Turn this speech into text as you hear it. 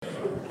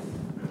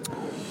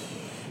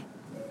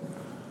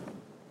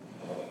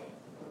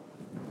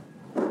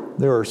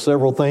There are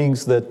several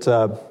things that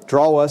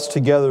draw us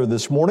together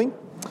this morning.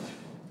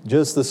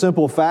 Just the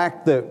simple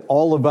fact that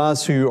all of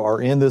us who are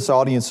in this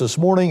audience this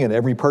morning and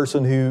every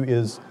person who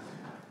is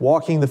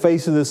walking the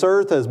face of this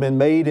earth has been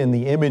made in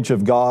the image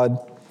of God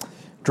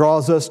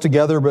draws us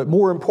together. But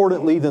more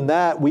importantly than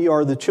that, we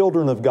are the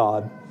children of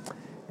God.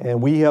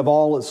 And we have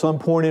all at some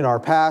point in our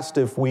past,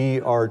 if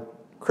we are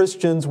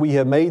Christians, we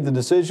have made the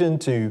decision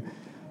to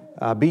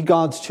be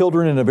God's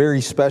children in a very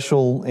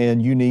special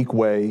and unique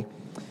way.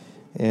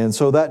 And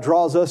so that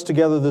draws us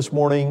together this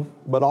morning,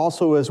 but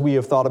also as we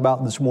have thought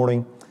about this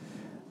morning,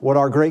 what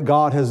our great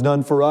God has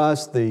done for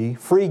us, the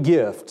free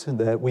gift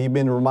that we've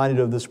been reminded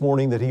of this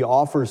morning that He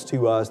offers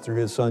to us through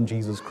His Son,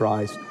 Jesus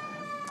Christ.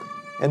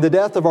 And the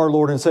death of our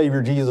Lord and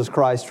Savior, Jesus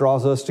Christ,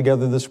 draws us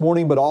together this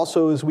morning, but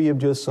also as we have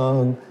just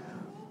sung,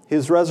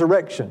 His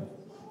resurrection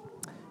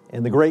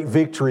and the great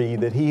victory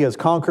that He has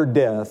conquered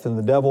death and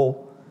the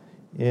devil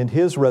in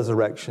His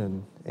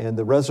resurrection, and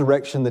the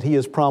resurrection that He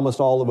has promised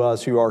all of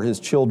us who are His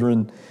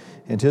children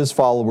and His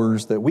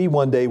followers that we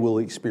one day will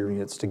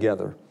experience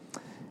together.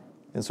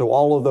 And so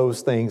all of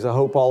those things, I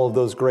hope all of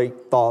those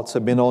great thoughts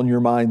have been on your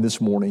mind this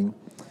morning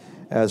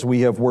as we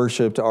have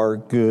worshiped our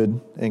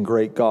good and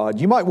great God.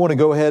 You might want to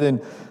go ahead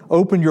and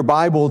open your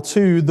Bible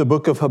to the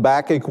book of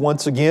Habakkuk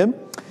once again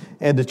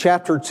and to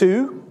chapter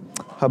 2.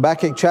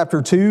 Habakkuk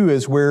chapter 2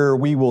 is where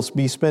we will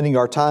be spending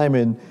our time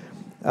in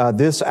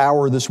this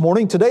hour this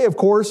morning. Today, of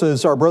course,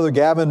 as our brother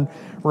Gavin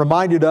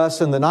reminded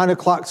us in the 9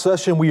 o'clock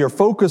session, we are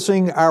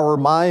focusing our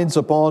minds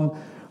upon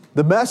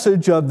the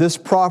message of this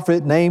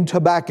prophet named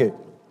Habakkuk.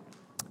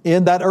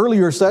 In that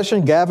earlier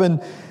session, Gavin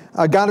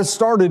got us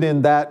started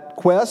in that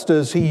quest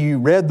as he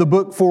read the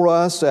book for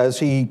us, as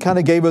he kind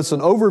of gave us an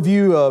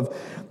overview of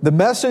the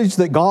message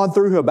that God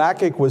through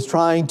Habakkuk was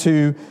trying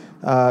to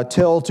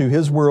tell to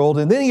his world.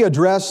 And then he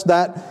addressed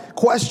that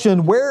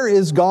question, where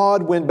is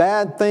God when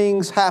bad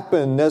things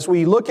happen? As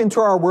we look into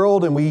our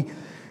world and we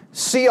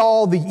see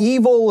all the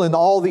evil and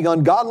all the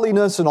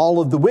ungodliness and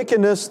all of the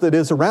wickedness that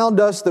is around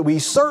us, that we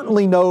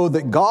certainly know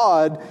that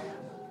God,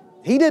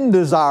 He didn't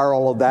desire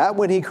all of that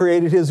when He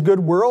created His good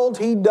world.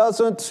 He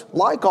doesn't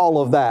like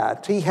all of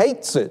that. He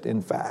hates it,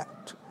 in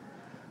fact.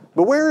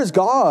 But where is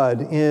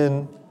God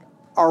in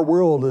our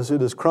world as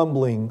it is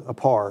crumbling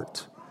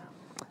apart?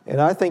 And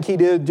I think he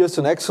did just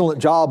an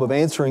excellent job of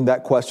answering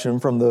that question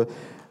from the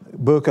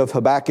book of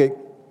Habakkuk.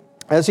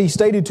 As he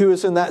stated to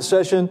us in that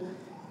session,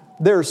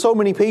 there are so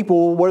many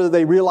people, whether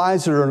they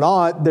realize it or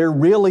not, they're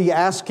really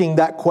asking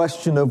that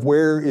question of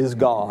where is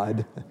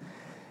God?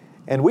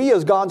 And we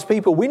as God's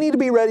people, we need to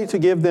be ready to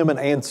give them an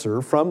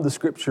answer from the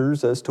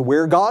Scriptures as to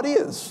where God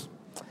is.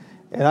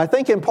 And I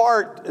think in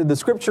part,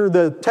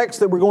 the text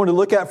that we're going to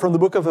look at from the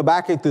book of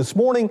Habakkuk this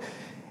morning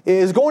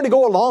is going to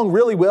go along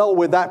really well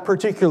with that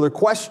particular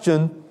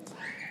question.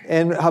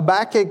 And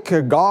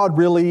Habakkuk, God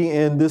really,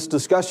 in this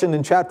discussion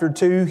in chapter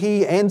 2,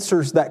 he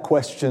answers that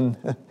question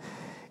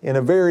in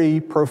a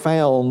very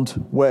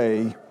profound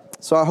way.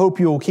 So I hope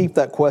you'll keep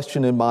that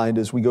question in mind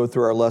as we go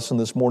through our lesson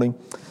this morning.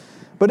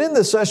 But in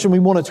this session, we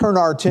want to turn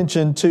our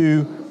attention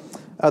to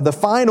the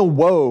final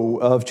woe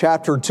of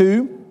chapter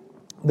 2.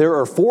 There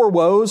are 4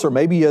 woes, or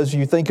maybe as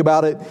you think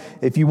about it,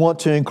 if you want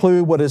to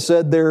include what is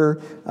said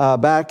there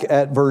back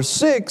at verse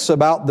 6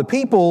 about the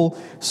people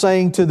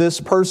saying to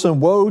this person,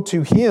 woe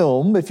to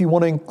him. If you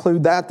want to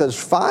include that, there's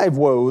 5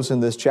 woes in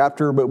this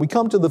chapter. But we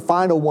come to the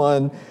final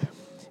one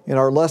in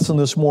our lesson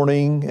this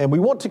morning, and we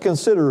want to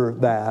consider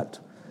that.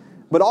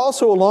 But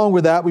also along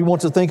with that, we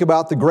want to think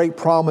about the great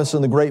promise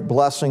and the great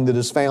blessing that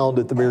is found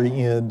at the very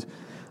end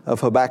of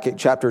Habakkuk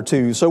chapter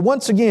 2. So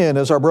once again,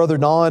 as our brother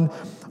Don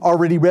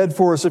already read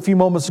for us a few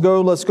moments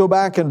ago, let's go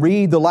back and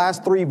read the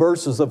last 3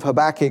 verses of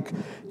Habakkuk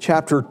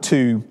chapter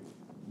 2.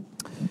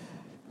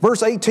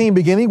 Verse 18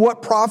 beginning,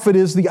 what profit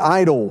is the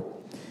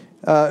idol?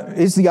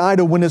 Is the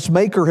idol when its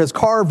maker has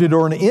carved it,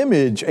 or an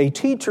image, a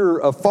teacher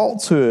of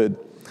falsehood?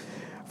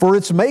 For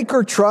its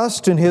maker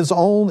trusts in his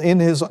own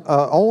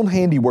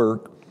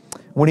handiwork,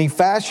 when he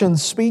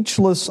fashions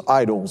speechless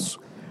idols.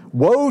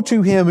 Woe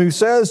to him who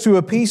says to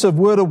a piece of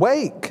wood,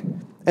 awake,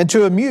 and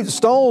to a mute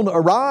stone,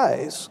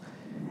 arise.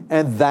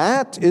 And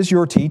that is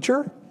your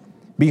teacher?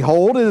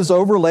 Behold, it is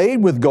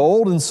overlaid with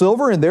gold and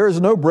silver, and there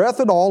is no breath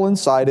at all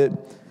inside it.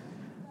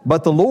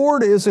 But the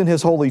Lord is in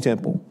His holy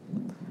temple.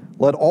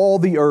 Let all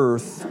the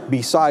earth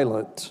be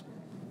silent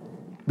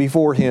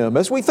before Him.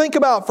 As we think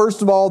about,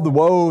 first of all, the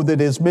woe that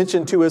is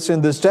mentioned to us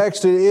in this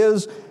text, it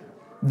is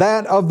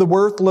that of the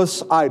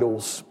worthless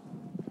idols.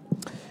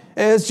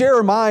 As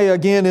Jeremiah,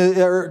 again,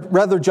 or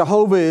rather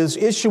Jehovah, is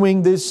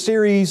issuing this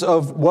series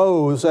of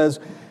woes, as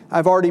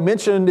I've already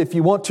mentioned, if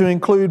you want to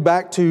include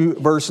back to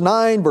verse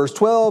 9, verse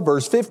 12,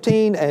 verse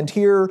 15, and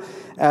here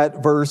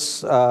at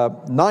verse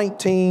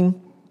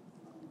 19,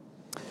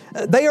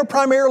 they are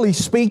primarily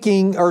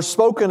speaking or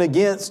spoken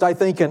against, I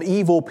think, an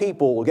evil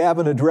people.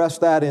 Gavin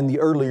addressed that in the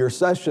earlier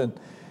session.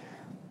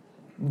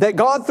 That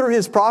God, through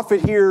His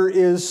prophet here,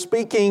 is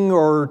speaking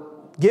or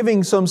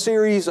giving some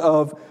series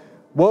of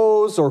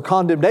woes or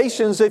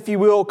condemnations, if you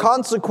will,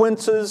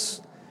 consequences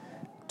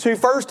to,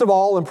 first of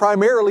all and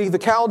primarily, the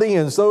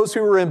Chaldeans, those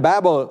who were in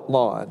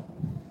Babylon.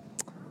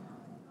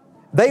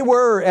 They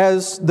were,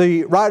 as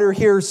the writer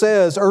here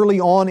says early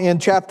on in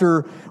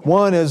chapter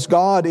 1, as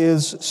God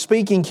is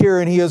speaking here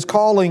and He is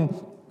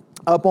calling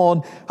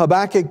upon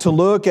Habakkuk to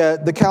look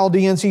at the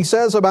Chaldeans, He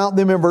says about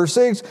them in verse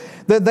 6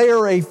 that they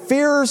are a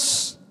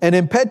fierce and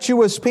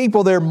impetuous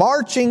people. They're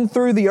marching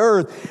through the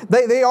earth.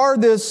 They are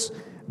this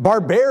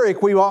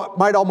barbaric, we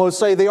might almost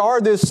say. They are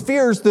this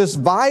fierce, this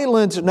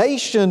violent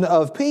nation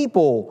of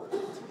people.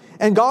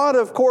 And God,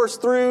 of course,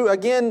 through,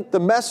 again, the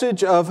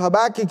message of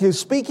Habakkuk is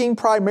speaking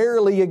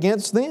primarily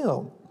against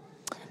them.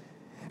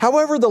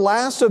 However, the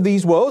last of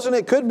these woes, and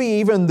it could be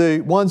even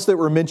the ones that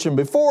were mentioned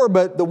before,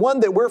 but the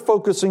one that we're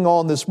focusing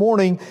on this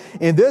morning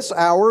in this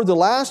hour, the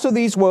last of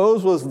these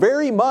woes was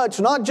very much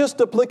not just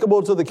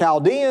applicable to the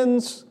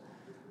Chaldeans,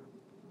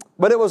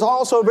 but it was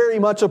also very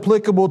much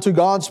applicable to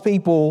God's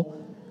people,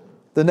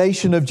 the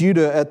nation of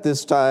Judah at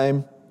this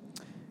time.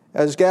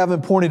 As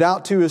Gavin pointed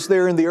out to us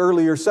there in the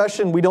earlier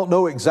session, we don't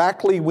know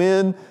exactly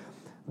when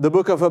the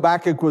book of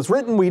Habakkuk was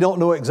written. We don't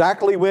know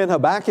exactly when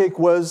Habakkuk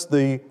was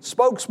the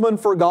spokesman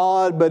for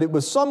God, but it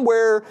was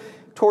somewhere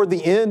toward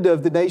the end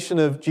of the nation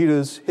of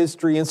Judah's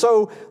history. And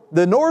so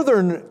the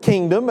northern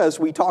kingdom, as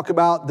we talk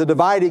about the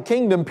divided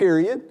kingdom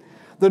period,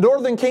 the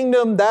northern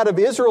kingdom, that of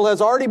Israel,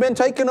 has already been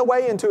taken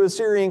away into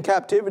Assyrian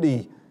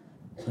captivity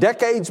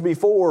decades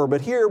before.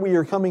 But here we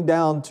are coming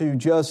down to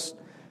just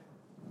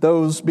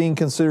those being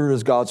considered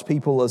as God's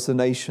people, as the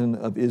nation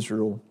of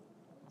Israel.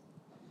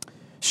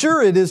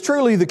 Sure, it is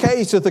truly the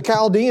case that the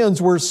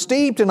Chaldeans were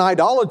steeped in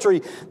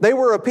idolatry. They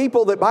were a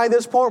people that by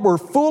this point were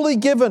fully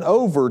given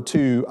over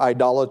to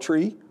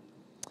idolatry.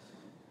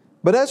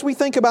 But as we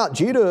think about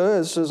Judah,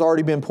 as has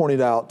already been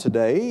pointed out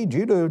today,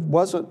 Judah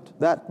wasn't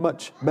that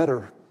much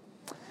better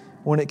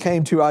when it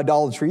came to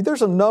idolatry.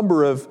 There's a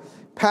number of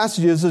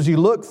passages as you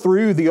look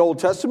through the Old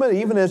Testament,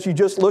 even as you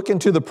just look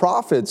into the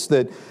prophets,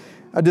 that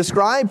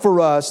describe for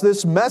us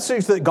this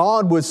message that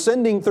God was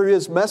sending through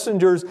His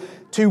messengers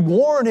to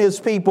warn His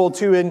people,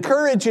 to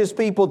encourage His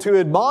people, to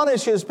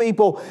admonish His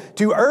people,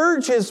 to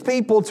urge His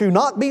people to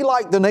not be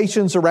like the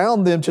nations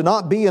around them, to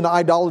not be an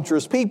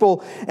idolatrous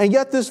people. And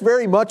yet this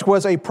very much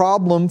was a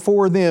problem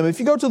for them. If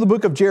you go to the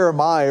book of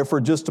Jeremiah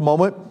for just a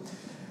moment,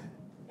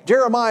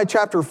 Jeremiah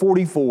chapter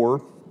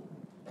 44,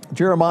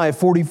 Jeremiah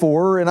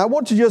 44, and I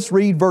want to just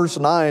read verse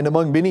 9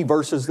 among many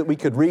verses that we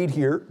could read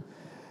here.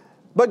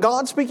 But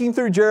God, speaking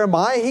through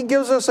Jeremiah, He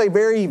gives us a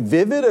very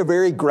vivid, a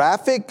very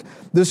graphic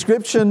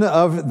description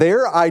of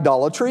their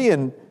idolatry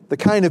and the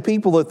kind of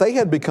people that they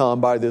had become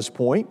by this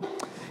point.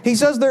 He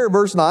says there at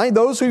verse 9,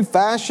 those who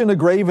fashion a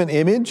graven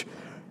image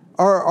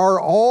are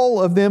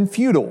all of them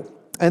futile,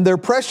 and their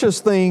precious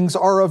things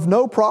are of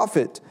no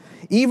profit.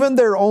 Even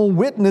their own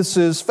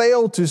witnesses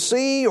fail to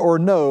see or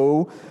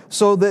know,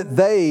 so that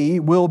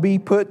they will be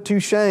put to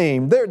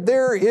shame.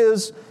 There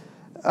is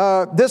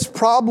this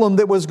problem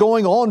that was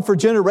going on for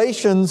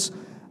generations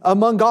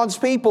among God's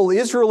people,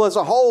 Israel as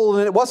a whole,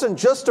 and it wasn't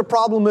just a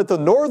problem that the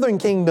northern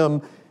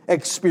kingdom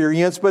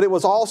experienced, but it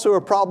was also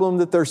a problem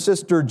that their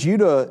sister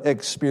Judah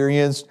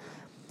experienced.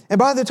 And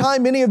by the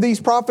time many of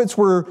these prophets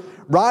were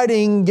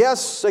writing,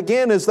 yes,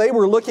 again, as they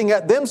were looking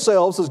at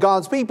themselves as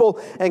God's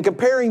people and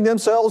comparing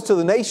themselves to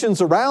the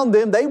nations around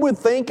them, they would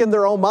think in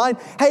their own mind,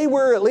 hey,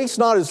 we're at least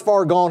not as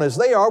far gone as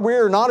they are.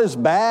 We're not as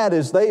bad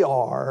as they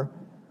are.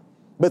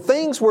 But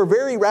things were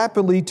very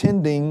rapidly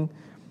tending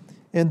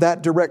in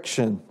that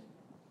direction.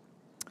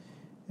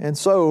 And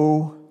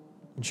so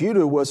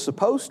Judah was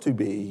supposed to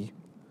be,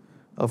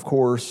 of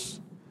course,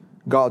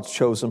 God's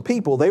chosen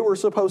people. They were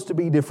supposed to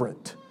be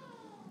different.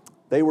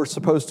 They were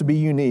supposed to be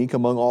unique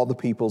among all the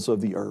peoples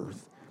of the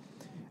earth.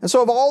 And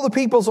so of all the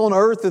peoples on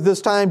earth at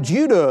this time,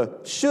 Judah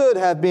should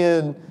have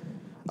been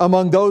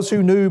among those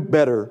who knew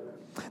better.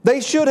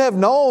 They should have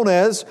known,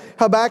 as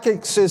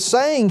Habakkuk is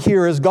saying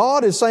here, as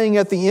God is saying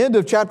at the end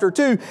of chapter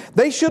 2,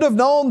 they should have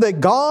known that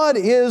God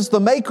is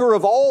the maker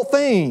of all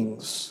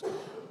things.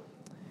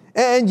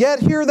 And yet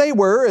here they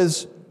were,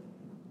 as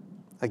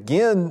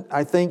again,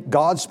 I think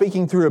God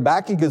speaking through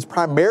Habakkuk is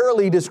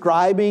primarily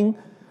describing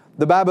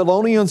the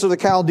Babylonians or the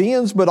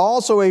Chaldeans, but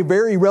also a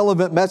very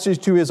relevant message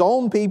to His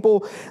own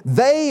people.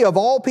 They, of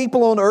all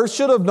people on earth,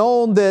 should have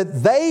known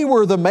that they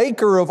were the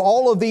maker of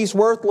all of these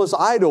worthless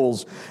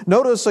idols.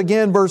 Notice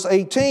again verse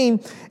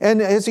 18, and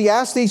as he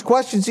asks these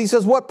questions, he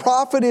says, what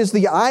profit is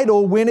the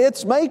idol when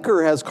its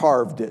maker has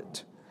carved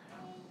it?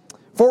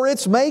 For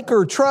its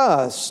maker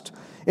trust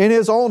in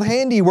his own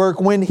handiwork.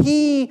 When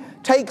he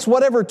takes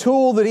whatever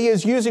tool that he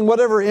is using,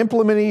 whatever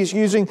implement he is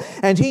using,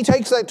 and he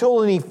takes that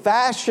tool and he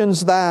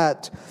fashions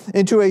that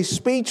into a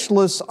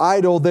speechless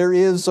idol, there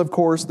is, of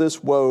course,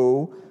 this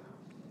woe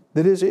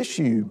that is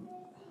issued.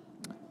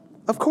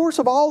 Of course,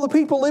 of all the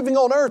people living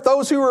on earth,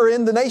 those who are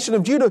in the nation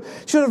of Judah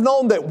should have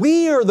known that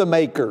we are the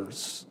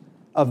makers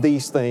of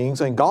these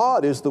things, and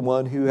God is the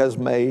one who has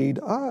made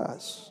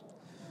us.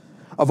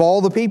 of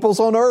all the peoples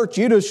on earth.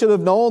 Judah should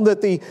have known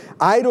that the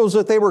idols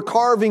that they were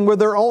carving with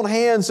their own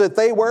hands, that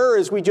they were,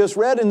 as we just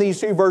read in these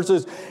two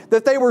verses,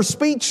 that they were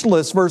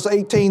speechless, verse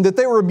 18, that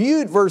they were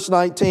mute, verse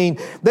 19.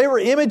 They were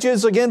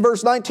images, again,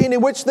 verse 19,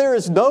 in which there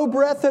is no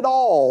breath at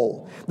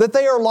all, that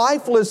they are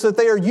lifeless, that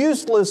they are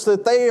useless,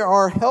 that they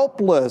are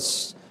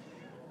helpless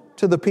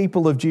to the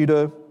people of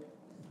Judah,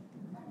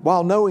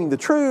 while knowing the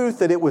truth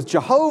that it was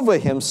Jehovah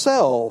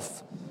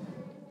Himself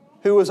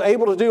who was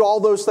able to do all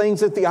those things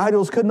that the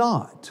idols could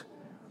not.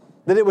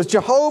 That it was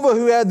Jehovah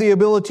who had the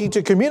ability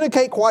to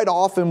communicate quite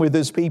often with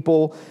His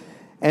people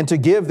and to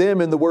give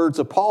them, in the words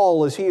of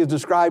Paul, as he is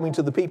describing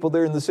to the people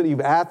there in the city of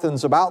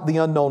Athens about the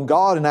unknown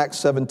God in Acts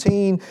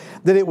 17,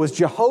 that it was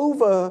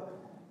Jehovah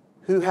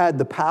who had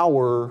the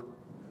power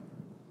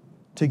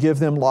to give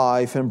them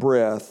life and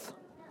breath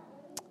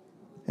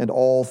and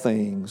all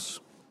things.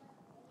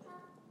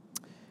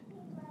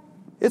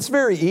 It's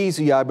very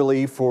easy, I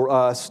believe, for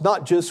us,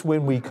 not just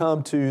when we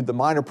come to the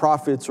minor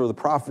prophets or the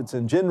prophets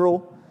in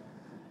general,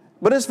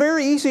 but it's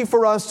very easy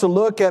for us to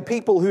look at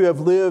people who have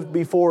lived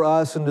before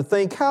us and to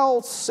think how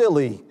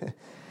silly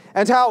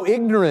and how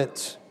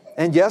ignorant,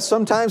 and yes,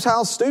 sometimes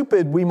how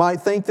stupid we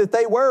might think that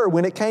they were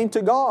when it came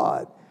to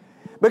God.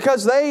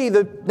 Because they,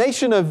 the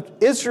nation of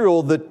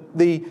Israel,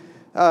 the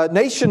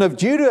nation of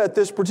Judah at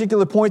this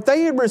particular point,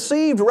 they had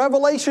received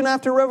revelation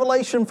after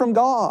revelation from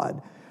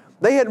God.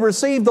 They had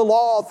received the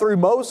law through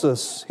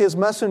Moses, His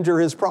messenger,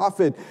 His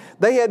prophet.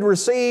 They had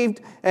received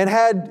and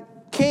had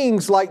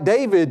kings like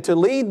David to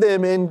lead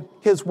them in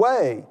His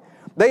way.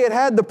 They had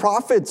had the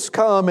prophets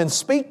come and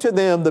speak to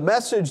them the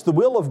message, the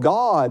will of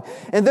God.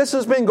 And this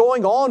has been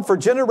going on for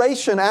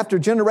generation after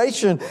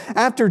generation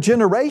after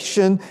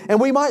generation. And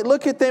we might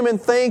look at them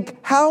and think,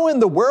 how in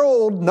the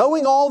world,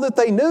 knowing all that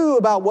they knew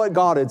about what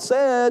God had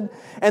said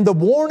and the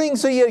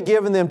warnings He had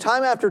given them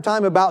time after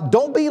time about,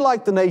 don't be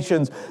like the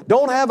nations,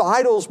 don't have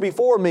idols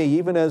before me,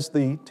 even as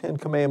the Ten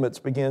Commandments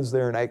begins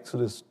there in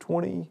Exodus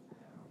 20.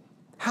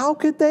 How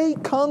could they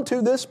come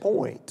to this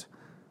point?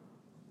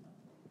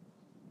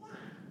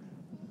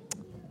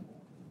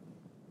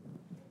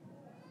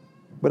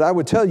 But I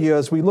would tell you,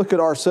 as we look at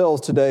ourselves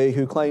today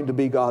who claim to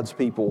be God's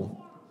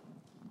people,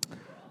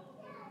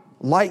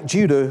 like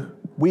Judah,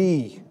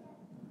 we,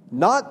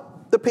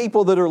 not the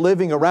people that are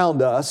living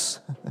around us.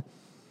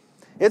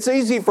 It's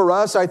easy for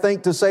us, I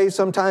think, to say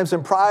sometimes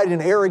in pride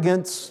and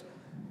arrogance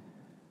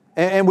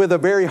and with a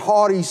very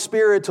haughty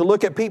spirit to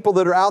look at people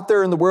that are out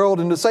there in the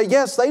world and to say,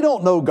 yes, they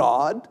don't know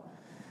God.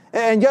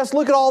 And yes,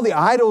 look at all the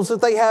idols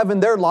that they have in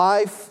their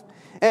life.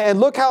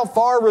 And look how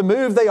far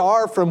removed they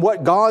are from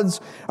what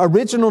God's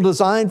original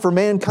design for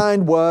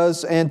mankind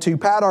was, and to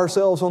pat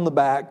ourselves on the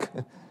back.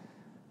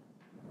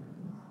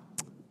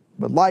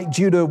 But like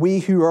Judah, we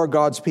who are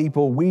God's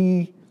people,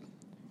 we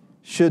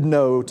should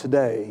know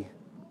today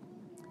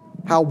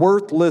how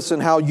worthless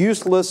and how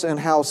useless and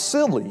how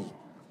silly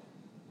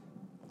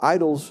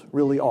idols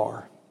really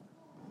are.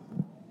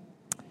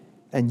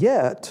 And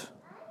yet,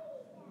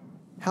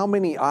 how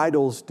many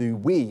idols do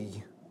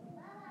we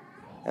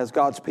as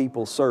God's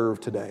people serve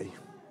today?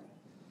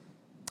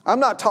 I'm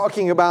not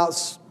talking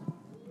about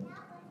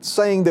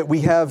saying that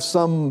we have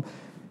some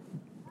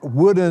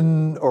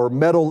wooden or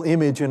metal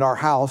image in our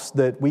house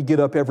that we get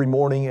up every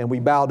morning and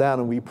we bow down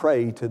and we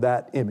pray to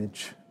that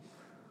image.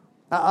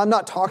 I'm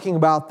not talking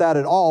about that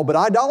at all, but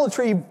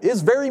idolatry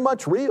is very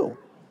much real.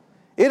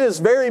 It is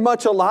very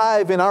much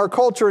alive in our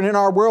culture and in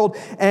our world,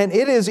 and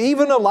it is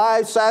even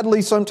alive,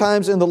 sadly,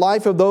 sometimes in the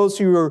life of those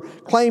who are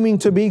claiming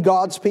to be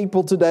God's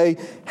people today.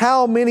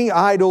 How many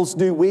idols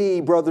do we,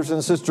 brothers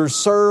and sisters,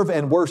 serve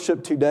and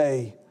worship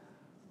today?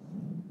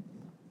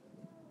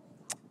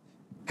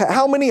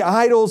 How many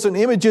idols and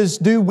images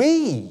do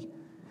we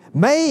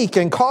make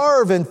and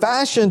carve and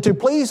fashion to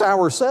please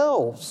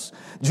ourselves,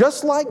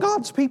 just like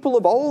God's people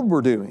of old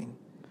were doing?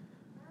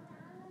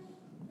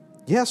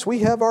 Yes, we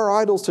have our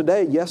idols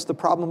today. Yes, the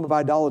problem of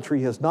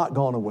idolatry has not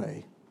gone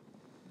away.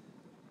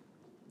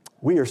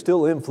 We are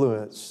still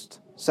influenced,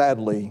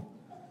 sadly,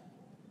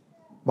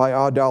 by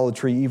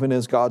idolatry, even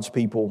as God's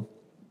people.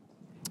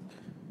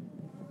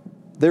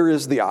 There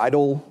is the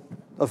idol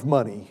of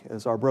money,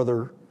 as our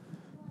brother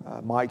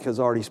Mike has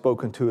already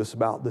spoken to us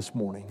about this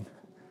morning.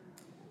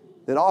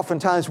 That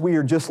oftentimes we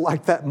are just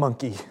like that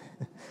monkey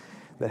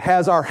that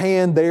has our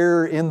hand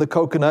there in the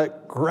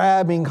coconut,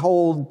 grabbing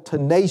hold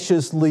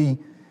tenaciously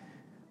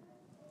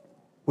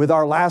with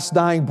our last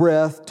dying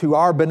breath to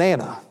our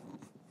banana,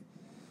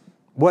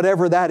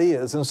 whatever that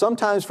is. And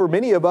sometimes for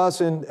many of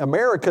us in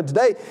America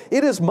today,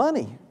 it is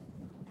money.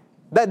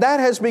 That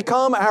has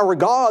become our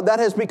God. That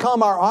has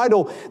become our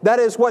idol. That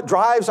is what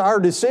drives our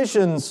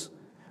decisions.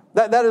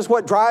 That is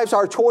what drives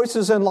our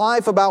choices in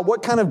life about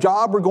what kind of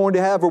job we're going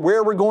to have or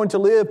where we're going to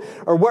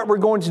live or what we're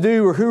going to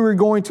do or who we're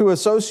going to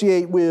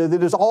associate with.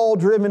 It is all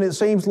driven, it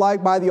seems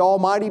like, by the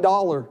almighty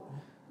dollar.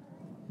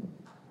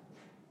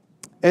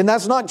 And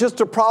that's not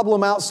just a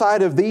problem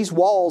outside of these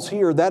walls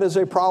here. That is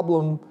a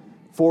problem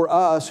for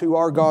us who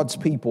are God's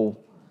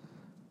people.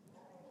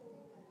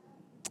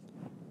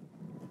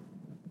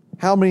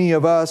 How many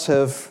of us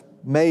have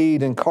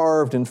made and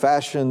carved and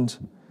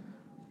fashioned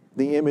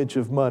the image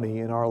of money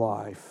in our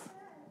life.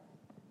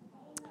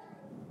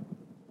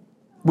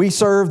 We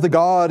serve the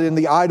God and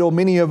the idol,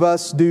 many of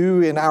us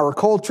do in our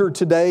culture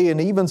today,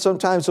 and even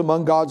sometimes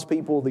among God's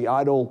people, the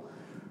idol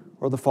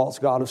or the false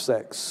god of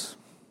sex.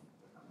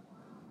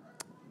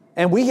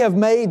 And we have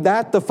made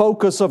that the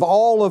focus of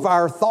all of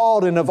our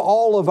thought and of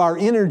all of our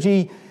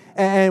energy,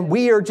 and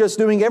we are just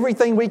doing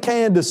everything we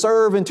can to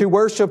serve and to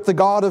worship the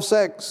god of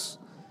sex.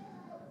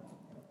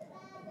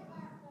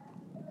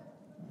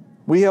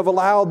 We have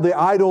allowed the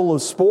idol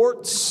of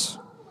sports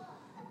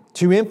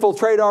to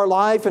infiltrate our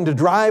life and to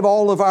drive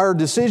all of our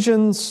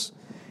decisions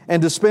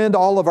and to spend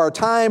all of our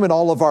time and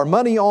all of our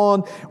money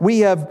on. We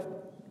have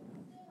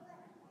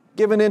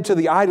given into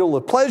the idol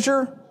of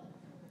pleasure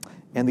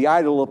and the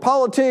idol of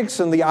politics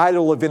and the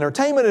idol of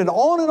entertainment and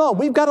on and on.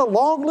 We've got a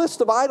long list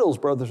of idols,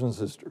 brothers and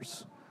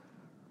sisters,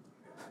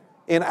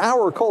 in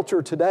our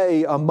culture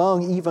today,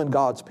 among even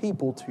God's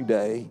people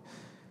today.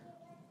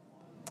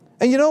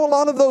 And you know, a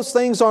lot of those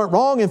things aren't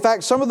wrong. In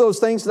fact, some of those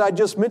things that I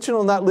just mentioned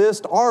on that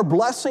list are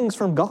blessings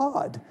from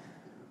God.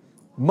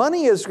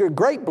 Money is a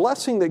great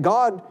blessing that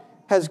God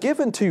has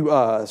given to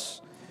us.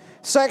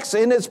 Sex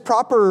in its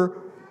proper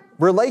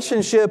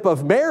relationship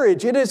of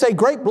marriage, it is a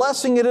great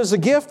blessing. It is a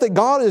gift that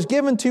God has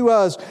given to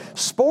us.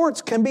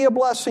 Sports can be a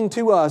blessing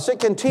to us. It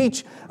can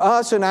teach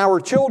us and our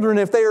children,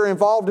 if they are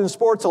involved in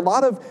sports, a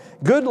lot of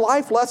good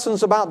life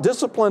lessons about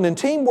discipline and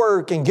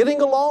teamwork and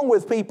getting along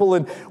with people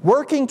and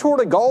working toward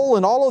a goal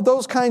and all of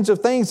those kinds of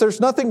things. There's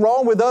nothing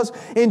wrong with us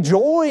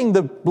enjoying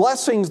the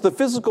blessings, the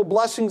physical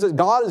blessings that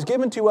God has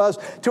given to us,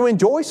 to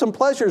enjoy some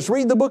pleasures.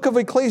 Read the book of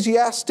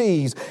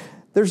Ecclesiastes.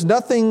 There's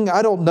nothing,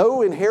 I don't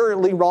know,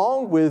 inherently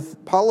wrong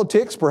with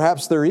politics.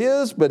 Perhaps there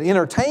is, but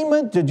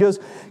entertainment, to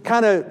just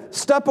kind of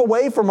step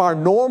away from our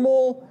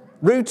normal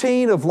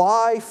routine of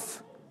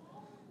life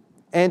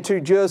and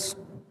to just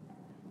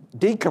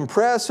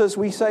decompress, as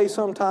we say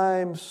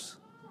sometimes.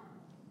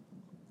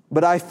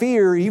 But I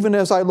fear, even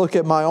as I look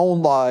at my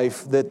own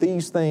life, that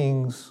these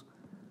things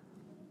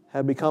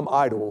have become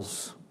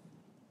idols.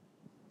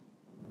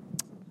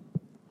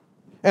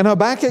 And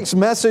Habakkuk's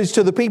message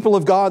to the people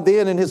of God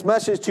then, and his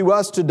message to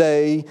us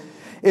today,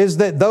 is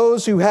that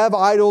those who have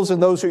idols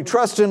and those who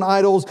trust in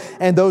idols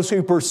and those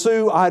who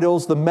pursue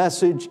idols, the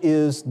message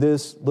is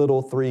this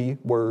little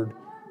 3-word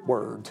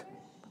word: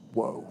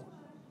 woe.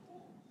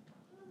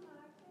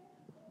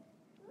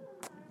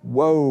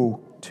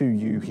 Woe to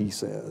you, he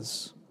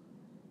says.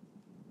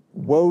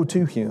 Woe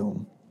to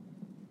him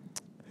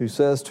who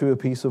says to a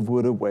piece of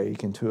wood,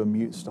 awake, and to a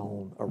mute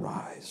stone,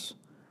 arise.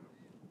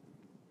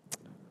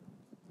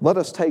 Let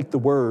us take the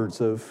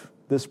words of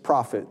this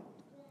prophet,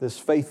 this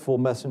faithful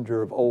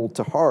messenger of old,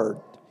 to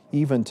heart,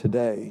 even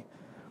today.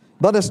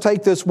 Let us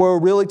take this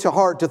word really to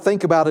heart, to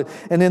think about it.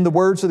 And in the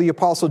words of the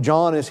Apostle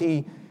John, as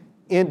he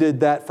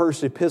ended that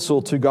first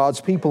epistle to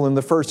God's people in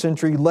the first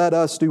century, let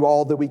us do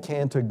all that we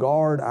can to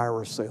guard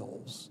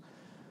ourselves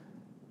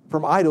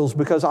from idols,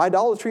 because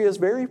idolatry is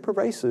very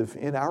pervasive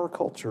in our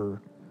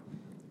culture.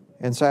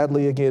 And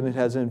sadly, again, it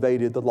has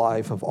invaded the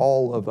life of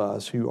all of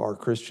us who are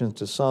Christians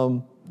to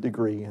some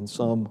degree, in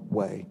some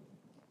way.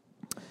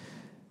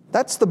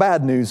 That's the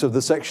bad news of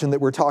the section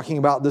that we're talking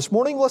about this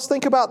morning. Let's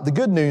think about the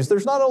good news.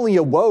 There's not only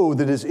a woe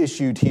that is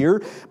issued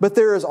here, but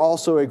there is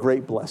also a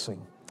great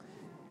blessing.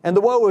 And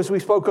the woe, as we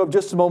spoke of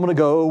just a moment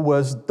ago,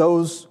 was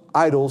those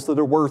idols that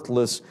are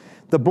worthless.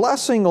 The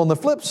blessing on the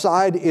flip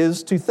side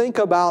is to think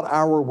about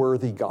our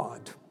worthy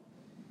God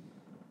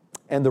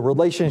and the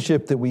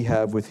relationship that we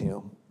have with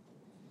Him.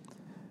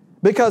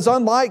 Because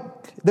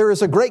there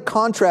is a great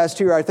contrast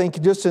here, I think,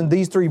 just in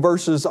these 3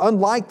 verses.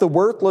 Unlike the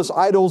worthless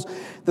idols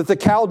that the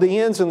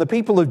Chaldeans and the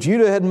people of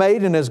Judah had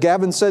made, and as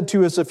Gavin said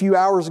to us a few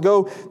hours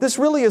ago, this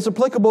really is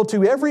applicable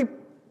to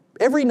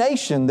every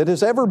nation that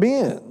has ever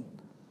been.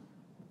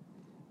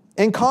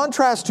 In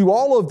contrast to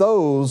all of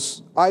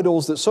those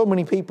idols that so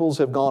many peoples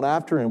have gone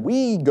after and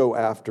we go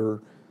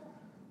after,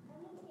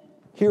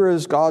 here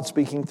is God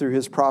speaking through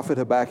His prophet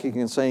Habakkuk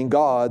and saying,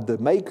 God, the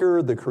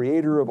maker, the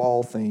creator of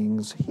all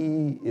things,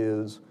 He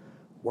is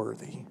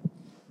worthy.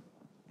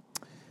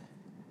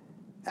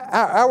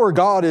 Our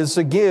God is,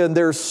 again,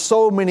 there's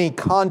so many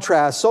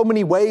contrasts, so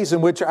many ways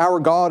in which our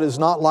God is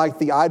not like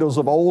the idols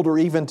of old or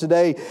even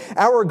today.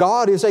 Our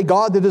God is a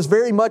God that is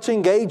very much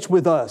engaged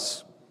with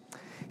us.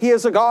 He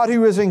is a God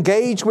who is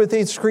engaged with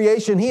His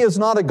creation. He is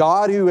not a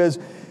God who has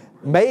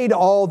made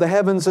all the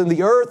heavens and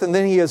the earth and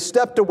then He has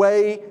stepped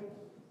away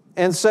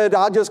and said,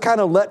 I'll just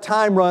kind of let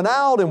time run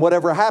out and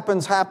whatever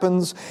happens,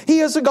 happens. He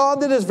is a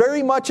God that is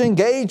very much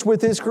engaged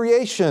with His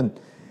creation.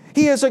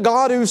 He is a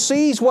God who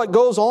sees what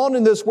goes on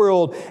in this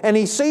world, and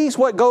He sees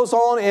what goes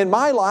on in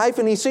my life,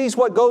 and He sees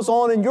what goes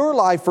on in your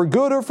life, for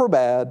good or for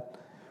bad.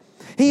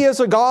 He is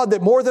a God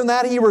that more than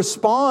that, He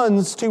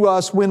responds to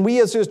us when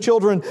we as His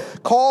children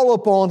call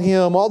upon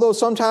Him, although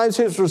sometimes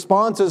His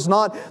response is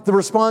not the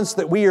response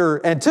that we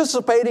are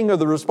anticipating or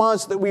the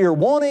response that we are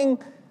wanting,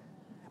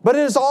 but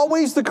it is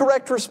always the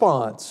correct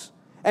response.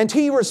 And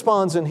He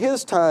responds in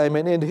His time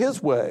and in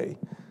His way.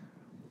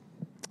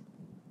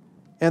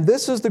 And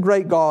this is the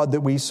great God that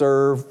we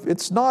serve.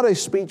 It's not a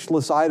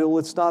speechless idol.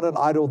 It's not an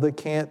idol that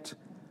can't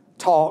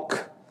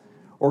talk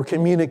or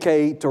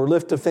communicate or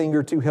lift a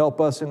finger to help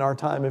us in our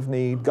time of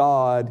need.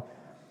 God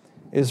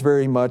is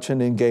very much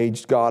an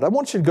engaged God. I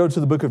want you to go to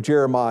the book of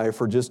Jeremiah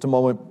for just a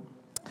moment.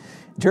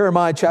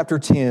 Jeremiah chapter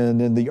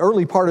 10, and the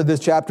early part of this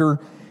chapter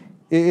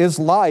is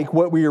like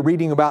what we are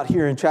reading about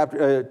here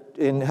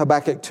in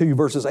Habakkuk 2,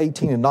 verses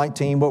 18 and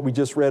 19, what we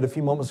just read a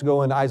few moments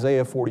ago in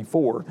Isaiah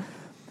 44.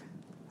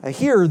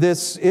 Here,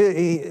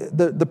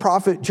 the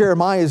prophet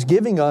Jeremiah is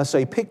giving us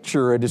a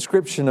picture, a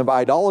description of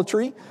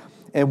idolatry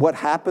and what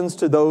happens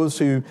to those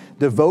who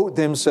devote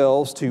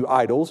themselves to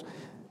idols.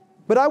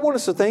 But I want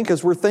us to think,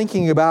 as we're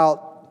thinking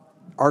about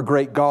our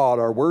great God,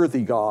 our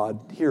worthy God,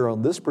 here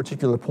on this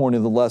particular point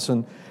of the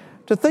lesson,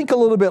 to think a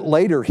little bit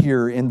later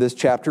here in this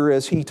chapter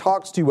as he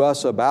talks to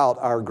us about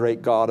our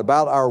great God,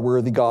 about our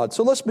worthy God.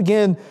 So let's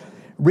begin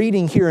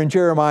reading here in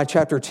Jeremiah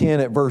chapter 10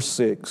 at verse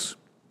 6.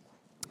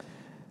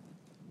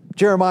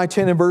 Jeremiah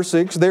 10 and verse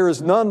 6, "There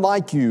is none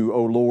like you,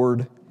 O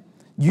Lord.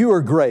 You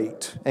are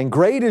great, and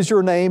great is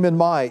your name in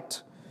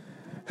might.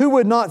 Who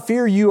would not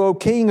fear you, O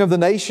King of the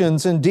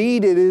nations?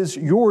 Indeed, it is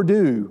your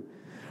due.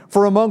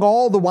 For among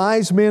all the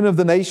wise men of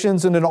the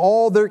nations and in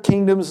all their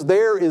kingdoms,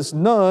 there is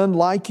none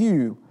like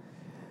you.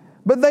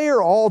 But they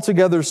are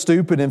altogether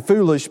stupid and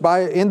foolish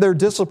in their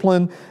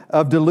discipline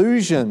of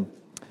delusion.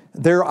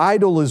 Their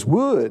idol is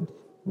wood.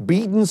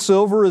 Beaten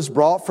silver is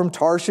brought from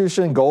Tarshish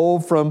and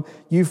gold from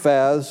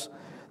Uphaz.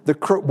 The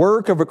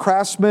work of a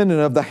craftsman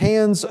and of the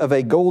hands of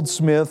a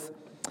goldsmith.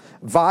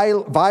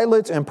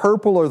 Violet and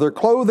purple are their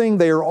clothing.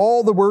 They are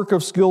all the work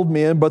of skilled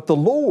men, but the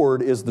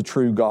Lord is the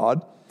true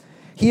God.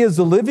 He is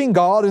the living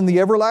God and the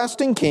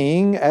everlasting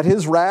King. At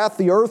His wrath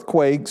the earth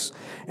quakes,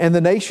 and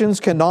the nations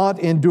cannot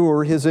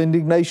endure His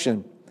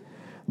indignation.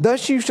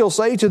 Thus you shall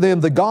say to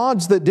them, the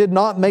gods that did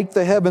not make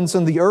the heavens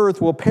and the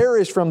earth will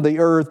perish from the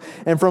earth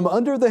and from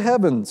under the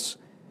heavens.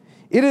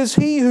 It is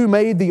He who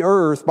made the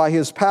earth by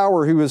His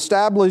power, who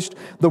established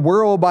the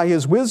world by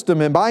His wisdom,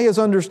 and by His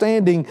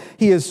understanding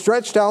He has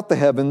stretched out the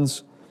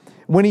heavens.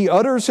 When He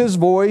utters His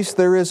voice,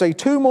 there is a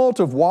tumult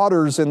of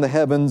waters in the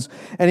heavens,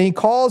 and He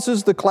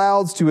causes the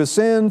clouds to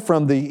ascend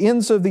from the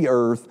ends of the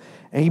earth,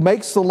 and He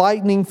makes the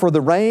lightning for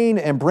the rain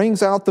and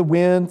brings out the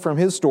wind from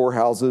His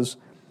storehouses.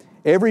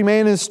 Every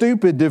man is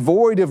stupid,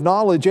 devoid of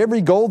knowledge. Every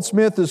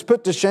goldsmith is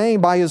put to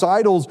shame by his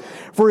idols,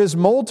 for his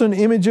molten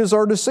images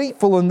are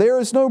deceitful, and there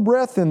is no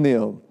breath in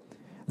them.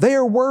 They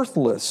are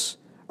worthless,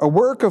 a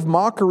work of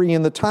mockery.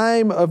 In the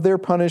time of their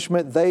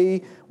punishment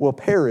they will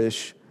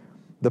perish.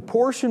 The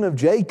portion of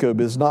Jacob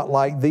is not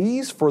like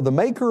these, for the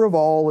maker of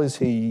all is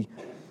He,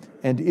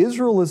 and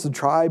Israel is the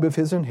tribe of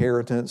His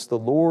inheritance. The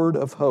Lord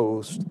of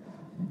hosts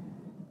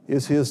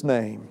is His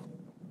name."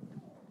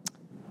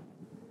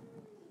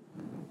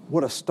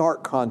 What a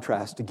stark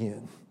contrast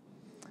again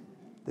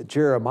that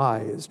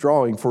Jeremiah is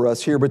drawing for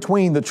us here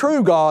between the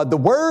true God, the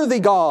worthy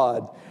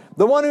God,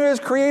 the one who has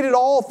created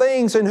all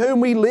things, in whom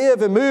we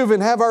live and move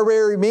and have our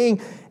very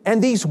being,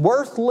 and these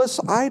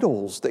worthless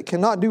idols that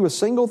cannot do a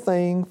single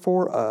thing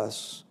for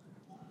us.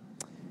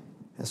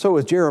 And so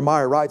as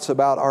Jeremiah writes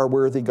about our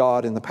worthy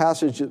God in the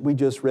passage that we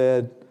just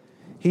read,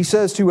 he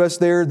says to us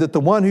there that the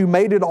one who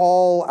made it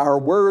all, our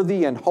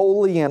worthy and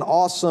holy and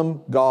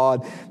awesome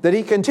God, that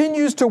He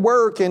continues to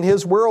work in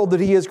His world that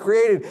He has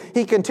created.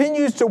 He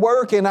continues to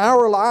work in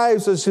our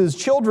lives as His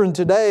children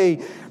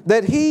today,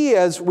 that He,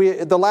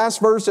 the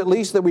last verse at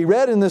least that we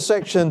read in this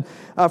section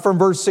from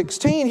verse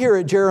 16 here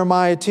at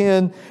Jeremiah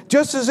 10,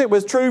 just as it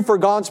was true for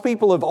God's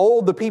people of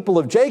old, the people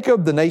of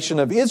Jacob, the nation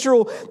of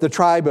Israel, the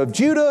tribe of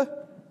Judah,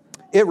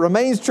 it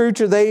remains true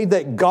today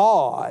that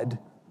God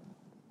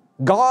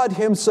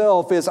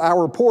Himself is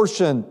our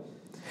portion.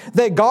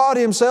 That God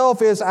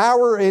Himself is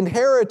our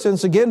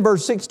inheritance. Again,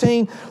 verse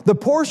 16, the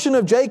portion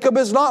of Jacob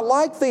is not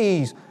like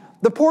these.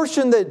 The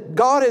portion that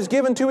God has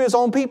given to His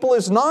own people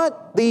is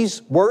not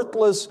these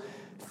worthless,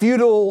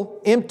 futile,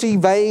 empty,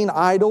 vain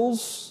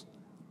idols.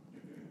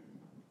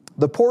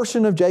 The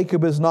portion of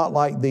Jacob is not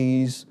like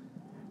these,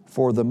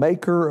 for the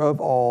maker of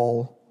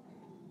all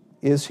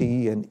is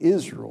He, and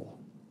Israel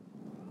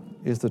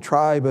is the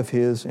tribe of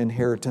His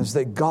inheritance.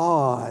 That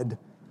God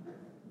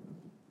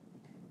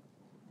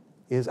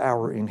is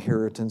our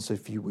inheritance,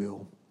 if you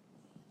will.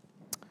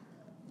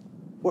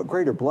 What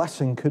greater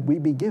blessing could we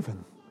be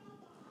given?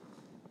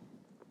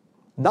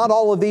 Not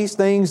all of these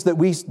things that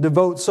we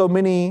devote so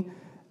many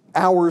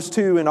hours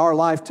to in our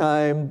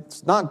lifetime.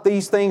 It's not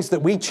these things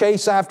that we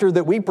chase after,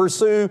 that we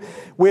pursue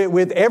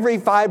with every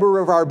fiber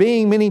of our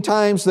being many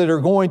times, that are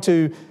going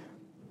to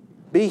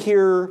be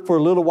here for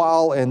a little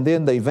while and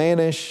then they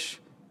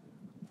vanish.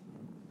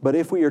 But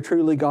if we are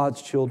truly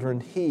God's children,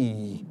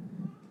 He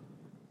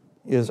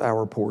is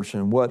our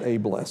portion. What a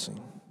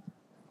blessing.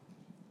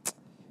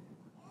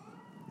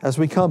 As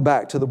we come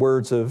back to the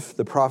words of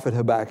the prophet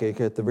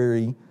Habakkuk at the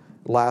very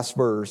last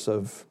verse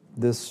of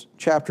this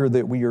chapter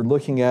that we are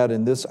looking at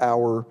in this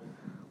hour,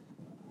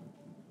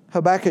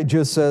 Habakkuk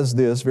just says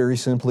this very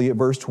simply at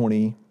verse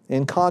 20,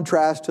 in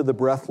contrast to the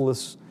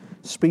breathless,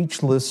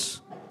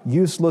 speechless,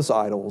 useless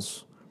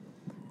idols,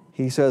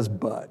 he says,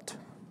 but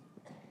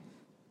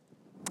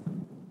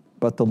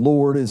the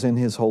Lord is in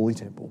his holy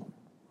temple.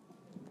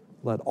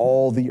 Let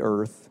all the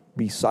earth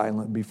be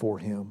silent before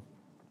him.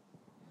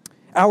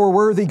 Our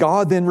worthy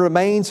God then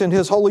remains in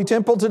his holy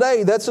temple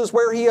today. That's just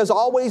where he has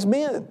always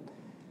been.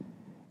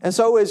 And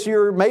so as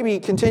you're maybe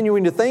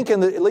continuing to think,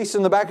 at least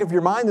in the back of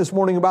your mind this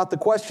morning, about the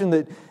question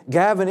that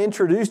Gavin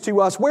introduced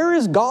to us, where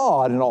is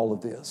God in all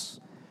of this?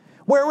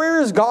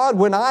 Where is God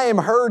when I am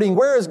hurting?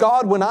 Where is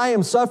God when I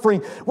am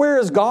suffering? Where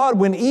is God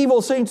when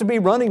evil seems to be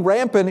running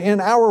rampant in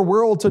our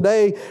world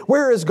today?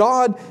 Where is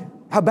God?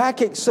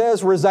 Habakkuk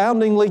says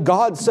resoundingly,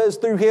 God says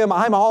through him,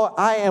 I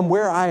am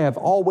where I have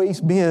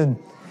always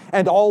been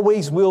and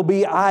always will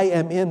be. I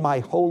am in my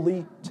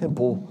holy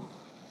temple.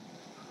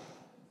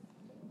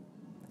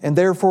 And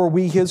therefore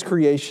we, his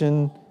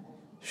creation,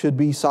 should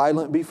be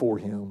silent before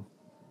him.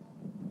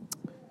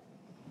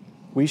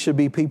 We should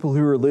be people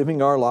who are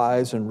living our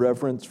lives in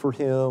reverence for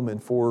him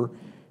and for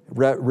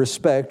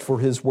respect for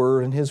his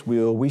word and his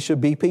will. We should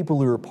be people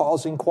who are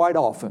pausing quite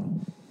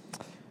often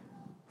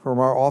from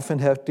our often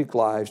hectic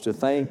lives to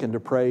thank and to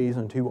praise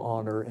and to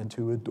honor and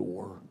to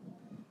adore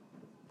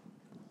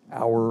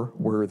our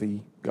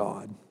worthy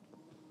God.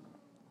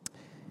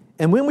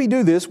 And when we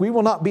do this, we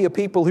will not be a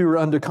people who are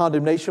under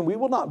condemnation. We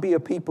will not be a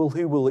people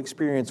who will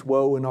experience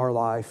woe in our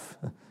life.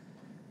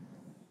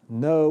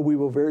 No, we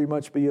will very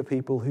much be a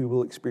people who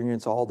will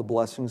experience all the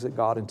blessings that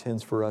God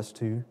intends for us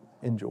to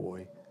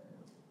enjoy.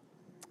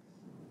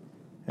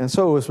 And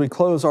so as we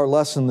close our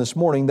lesson this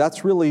morning,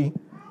 that's really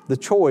the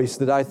choice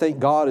that I think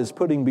God is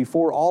putting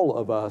before all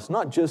of us,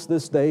 not just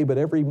this day, but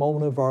every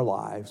moment of our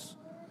lives.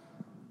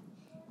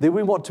 That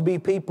we want to be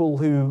people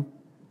who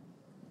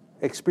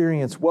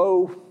experience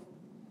woe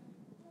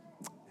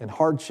and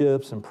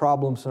hardships and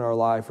problems in our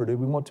life, or do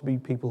we want to be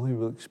people who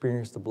will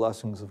experience the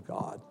blessings of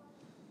God?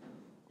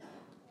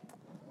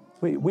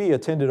 We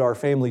attended, our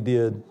family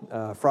did,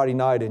 Friday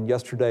night and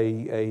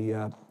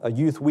yesterday, a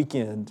youth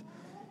weekend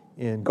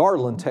in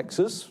Garland,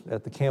 Texas,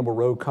 at the Campbell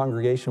Road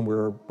congregation,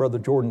 where Brother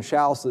Jordan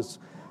Schaus, that's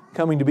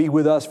coming to be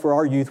with us for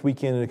our youth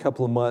weekend in a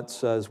couple of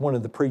months, is one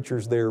of the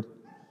preachers there.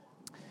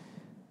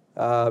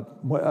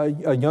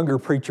 A younger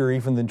preacher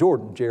even than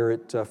Jordan,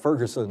 Jarrett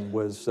Ferguson,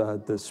 was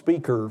the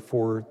speaker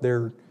for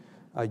their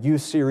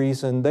youth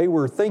series, and they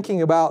were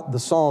thinking about the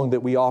song that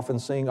we often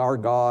sing, Our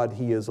God,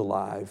 He is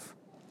Alive.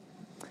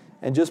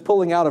 And just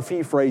pulling out a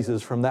few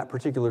phrases from that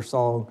particular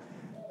song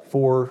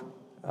for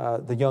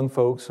the young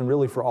folks and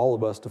really for all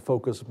of us to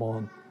focus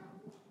upon.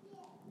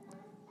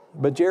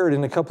 But Jared,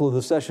 in a couple of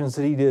the sessions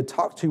that he did,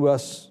 talked to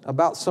us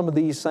about some of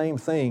these same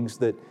things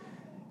that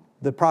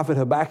the prophet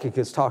Habakkuk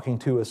is talking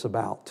to us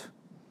about.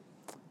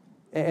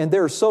 And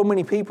there are so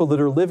many people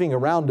that are living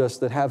around us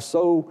that have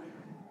so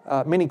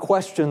many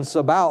questions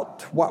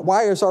about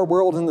why is our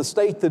world in the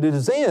state that it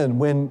is in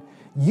when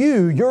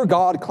your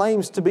God,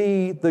 claims to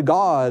be the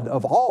God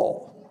of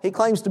all. He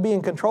claims to be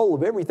in control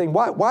of everything.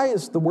 Why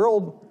is the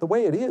world the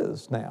way it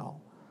is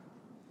now?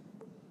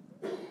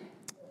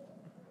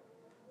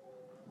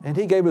 And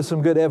he gave us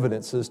some good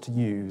evidences to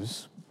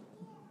use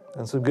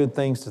and some good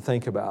things to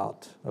think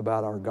about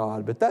our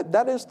God. But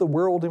that is the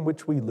world in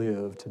which we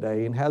live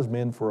today and has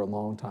been for a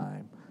long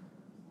time.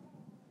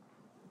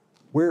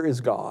 Where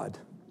is God?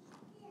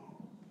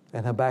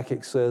 And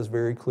Habakkuk says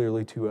very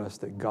clearly to us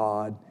that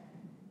God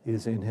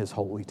is in his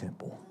holy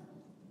temple.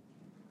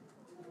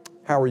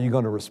 How are you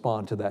going to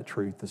respond to that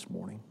truth this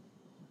morning?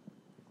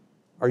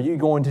 Are you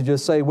going to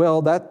just say,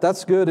 well,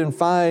 that's good and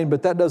fine,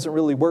 but that doesn't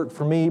really work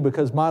for me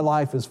because my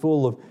life is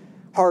full of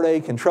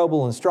heartache and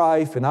trouble and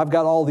strife, and I've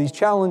got all these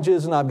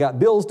challenges, and I've got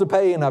bills to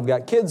pay, and I've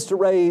got kids to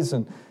raise,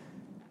 and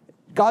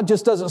God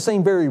just doesn't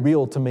seem very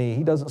real to me.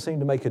 He doesn't seem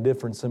to make a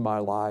difference in my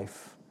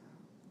life.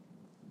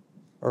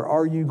 Or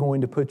are you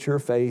going to put your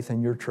faith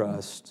and your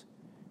trust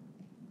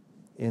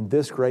in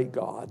this great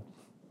God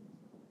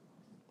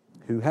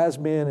who has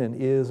been and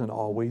is and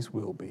always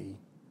will be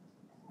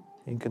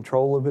in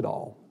control of it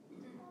all,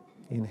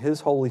 in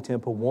his holy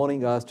temple,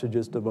 wanting us to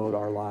just devote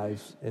our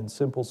lives in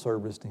simple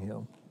service to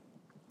him?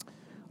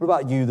 What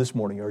about you this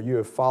morning? Are you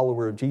a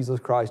follower of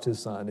Jesus Christ, his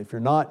Son? If you're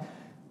not,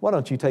 why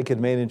don't you take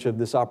advantage of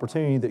this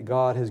opportunity that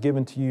God has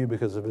given to you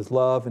because of his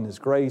love and his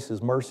grace,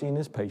 his mercy and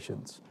his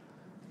patience,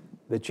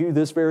 that you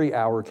this very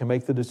hour can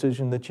make the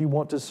decision that you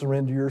want to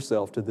surrender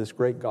yourself to this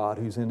great God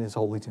who's in his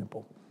holy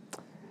temple.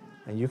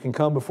 And you can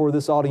come before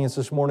this audience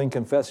this morning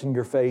confessing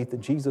your faith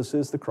that Jesus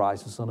is the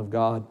Christ, the Son of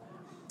God,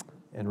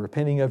 and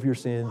repenting of your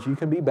sins. You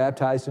can be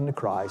baptized into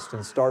Christ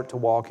and start to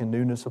walk in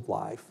newness of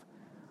life.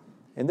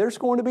 And there's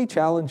going to be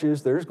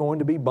challenges. There's going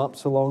to be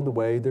bumps along the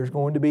way. There's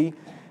going to be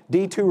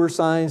detour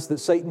signs that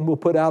Satan will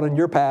put out in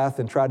your path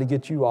and try to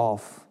get you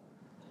off.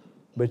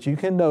 But you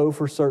can know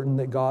for certain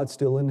that God's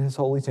still in his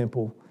holy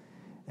temple,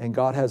 and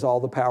God has all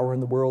the power in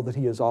the world that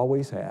he has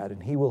always had,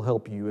 and he will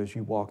help you as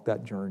you walk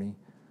that journey.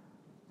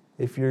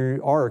 if you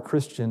are a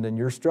Christian and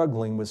you're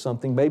struggling with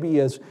something, maybe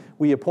as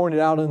we have pointed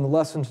out in the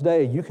lesson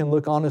today, you can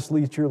look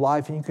honestly at your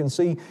life and you can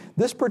see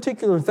this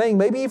particular thing,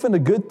 maybe even a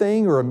good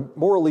thing or a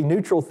morally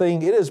neutral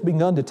thing, it has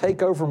begun to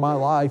take over my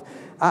life.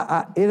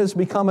 It has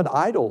become an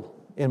idol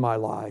in my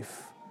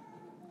life.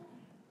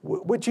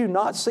 Would you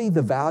not see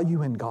the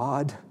value in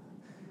God?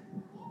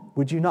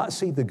 Would you not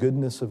see the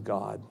goodness of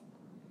God?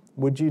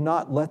 Would you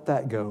not let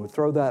that go,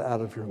 throw that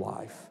out of your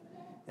life,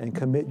 and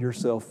commit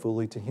yourself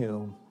fully to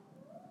Him?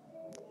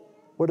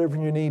 Whatever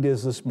your need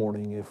is this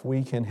morning, if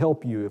we can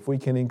help you, if we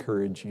can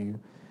encourage you,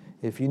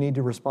 if you need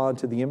to respond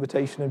to the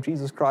invitation of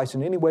Jesus Christ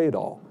in any way at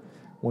all,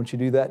 won't you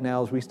do that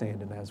now as we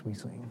stand and as we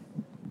sing?